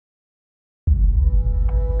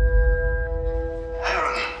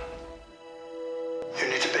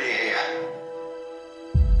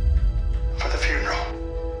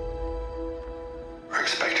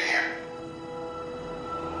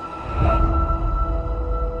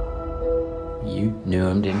You knew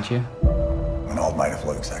him, didn't you? An old mate of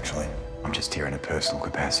Luke's, actually. I'm just here in a personal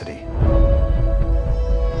capacity.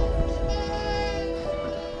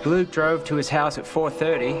 Luke drove to his house at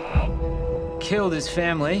 4:30, killed his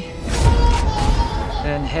family,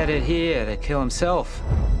 then headed here to kill himself.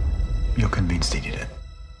 You're convinced he did it?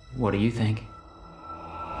 What do you think?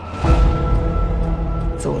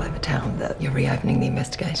 It's all over town that you're reopening the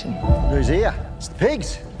investigation. Who's here? It's the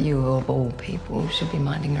pigs. You of all people should be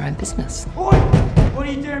minding your own business. Boy! What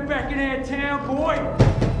are you doing back in our town, boy?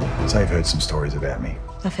 So you've heard some stories about me.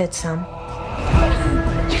 I've heard some.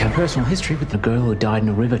 You got a personal history with the girl who died in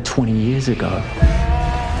a river 20 years ago.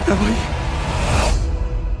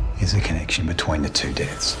 Is a connection between the two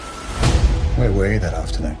deaths. Where were you that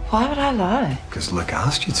afternoon? Why would I lie? Because Luke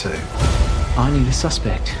asked you to. I need a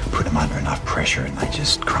suspect. Put them under enough pressure and they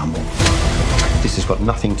just crumble. This has got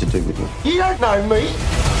nothing to do with me. You don't know me.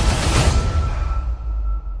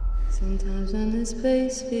 Sometimes when this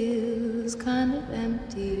place feels kind of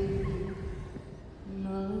empty, and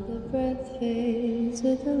all of the breath fades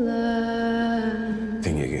with the light.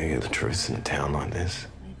 Think you're gonna get the truth in a town like this?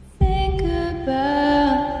 Think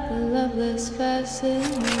about the loveless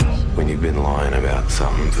fascination. When you've been lying about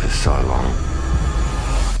something for so long,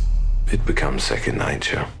 it becomes second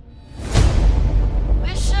nature.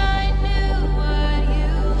 Wish I knew what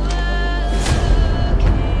you were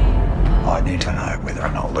looking. I need to know whether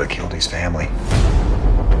or not Luke killed his family.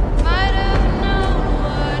 Might have known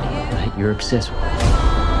what you Mate, you're obsessed with it.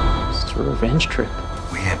 It's a revenge trip.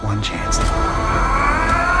 We had one chance to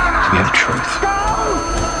get the truth.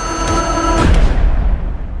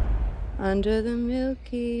 under the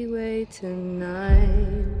Milky Way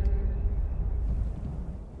tonight.